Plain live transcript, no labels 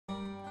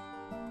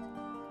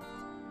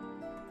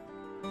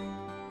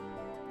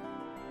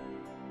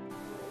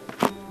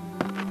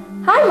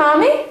Hi,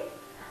 Mommy.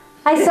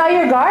 I saw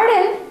your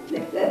garden.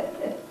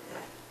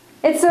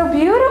 It's so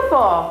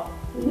beautiful.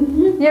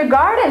 Your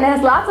garden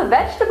has lots of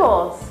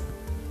vegetables.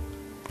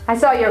 I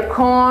saw your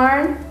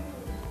corn,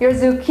 your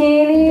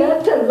zucchini.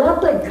 That's a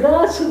lot of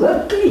grass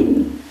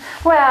working.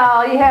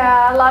 Well,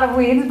 yeah, a lot of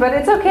weeds, but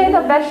it's okay.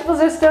 The vegetables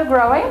are still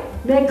growing.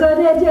 We got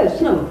it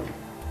just now.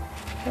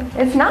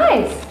 It's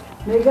nice.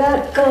 We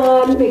got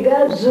corn, we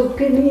got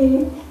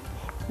zucchini,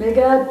 we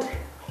got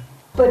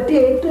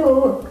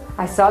potato,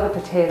 I saw the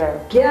potato.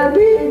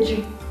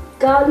 cabbage,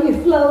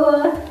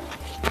 cauliflower,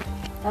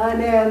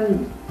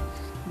 and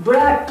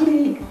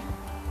broccoli,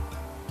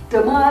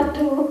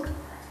 tomato.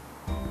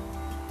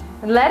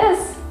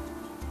 Lettuce.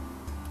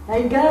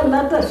 I got a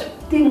lot of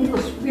things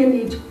for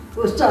spinach,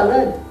 for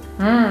salad.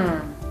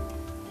 Yeah.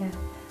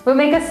 We'll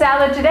make a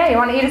salad today. You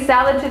want to eat a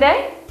salad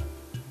today?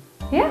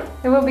 Yeah,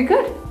 it will be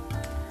good.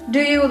 Do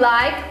you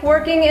like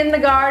working in the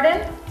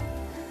garden?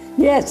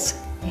 Yes.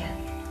 Yeah.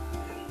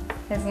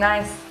 It's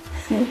nice.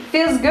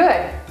 Feels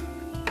good.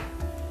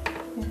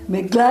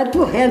 I'm glad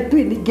to help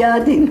in the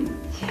garden.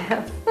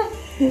 Yeah.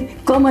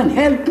 Come and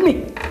help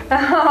me.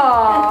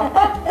 Oh.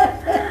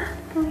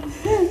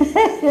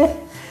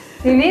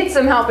 You need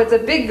some help. It's a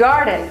big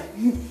garden.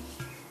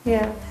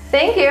 Yeah.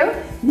 Thank you.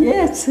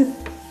 Yes.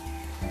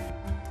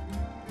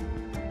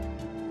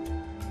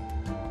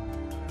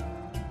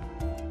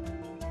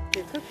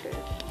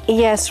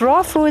 Yes,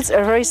 raw foods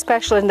are very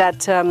special in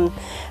that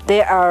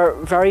they are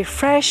very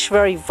fresh,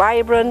 very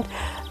vibrant.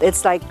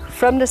 It's like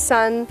from the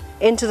sun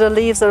into the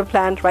leaves of the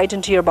plant right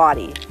into your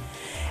body.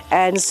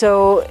 And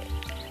so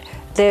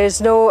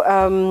there's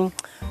no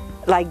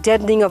like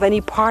deadening of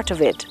any part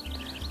of it.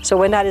 So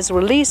when that is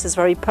released, it's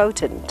very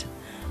potent.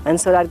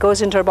 And so that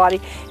goes into our body.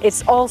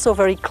 It's also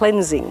very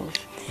cleansing.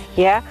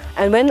 Yeah?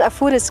 And when a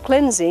food is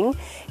cleansing,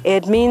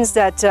 it means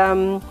that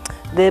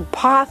the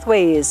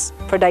pathways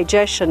for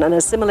digestion and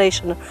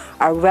assimilation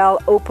are well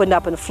opened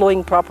up and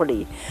flowing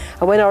properly.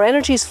 And when our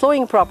energy is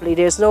flowing properly,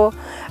 there's no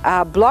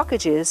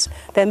blockages,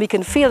 then we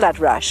can feel that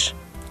rush.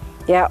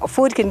 Yeah,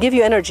 food can give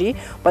you energy,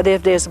 but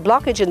if there's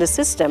blockage in the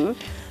system,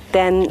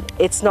 then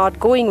it's not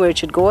going where it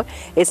should go,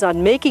 it's not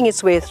making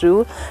its way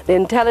through, the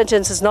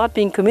intelligence is not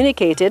being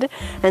communicated,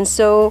 and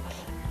so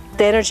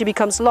the energy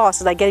becomes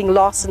lost. It's like getting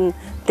lost in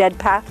dead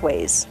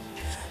pathways.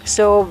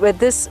 So with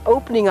this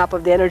opening up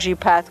of the energy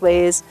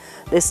pathways,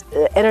 this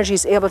energy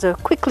is able to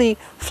quickly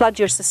flood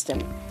your system.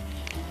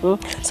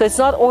 So it's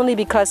not only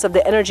because of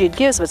the energy it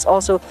gives, but it's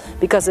also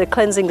because of the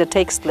cleansing that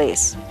takes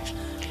place.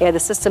 Yeah, the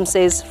system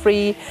stays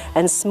free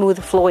and smooth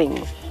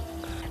flowing.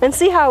 And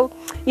see how,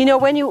 you know,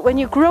 when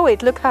you grow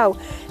it, look how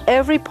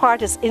every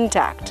part is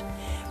intact.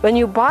 When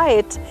you buy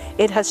it,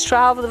 it has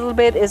traveled a little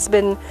bit, it's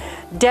been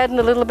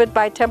deadened a little bit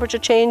by temperature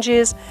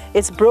changes,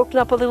 it's broken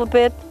up a little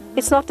bit.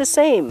 It's not the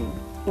same.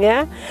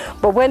 Yeah,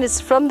 but when it's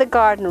from the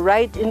garden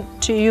right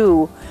into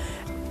you,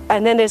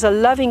 and then there's a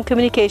loving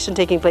communication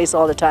taking place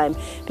all the time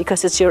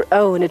because it's your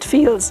own, it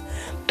feels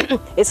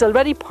it's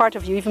already part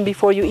of you even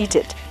before you eat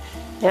it.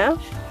 Yeah,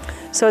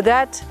 so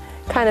that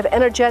kind of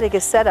energetic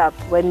is set up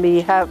when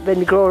we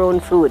grow our own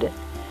food.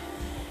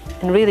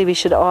 And really we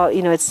should all,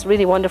 you know, it's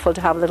really wonderful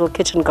to have a little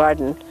kitchen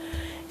garden,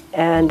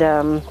 and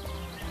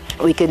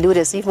we can do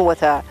this even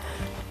with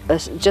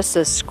just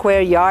a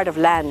square yard of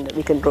land.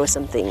 We can grow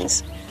some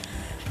things.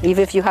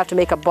 Even if you have to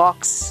make a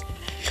box,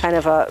 kind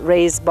of a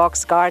raised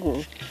box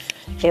garden,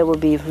 it will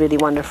be really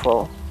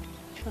wonderful.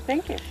 Well,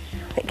 thank you.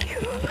 Thank you.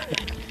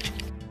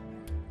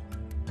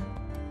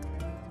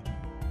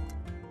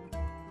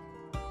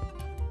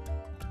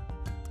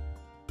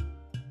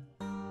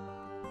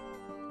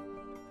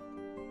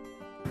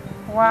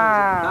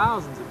 Wow.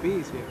 Thousands of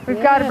bees here.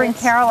 We've got to bring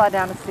Carola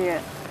down to see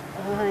it.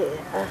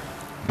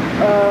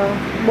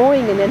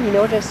 Mowing, and then he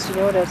noticed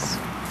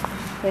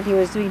when he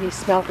was doing, he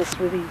smelled this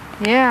really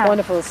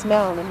wonderful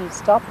smell, and he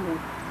stopped and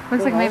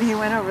Looks like maybe he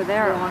went over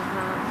there at one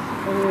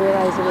time. And he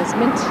realized it was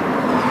mint.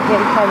 Yeah,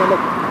 he kind of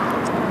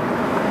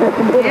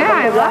looked. Yeah,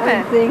 I love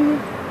it. Thing.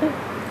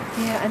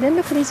 Yeah, and then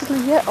look at these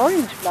little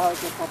orange flowers.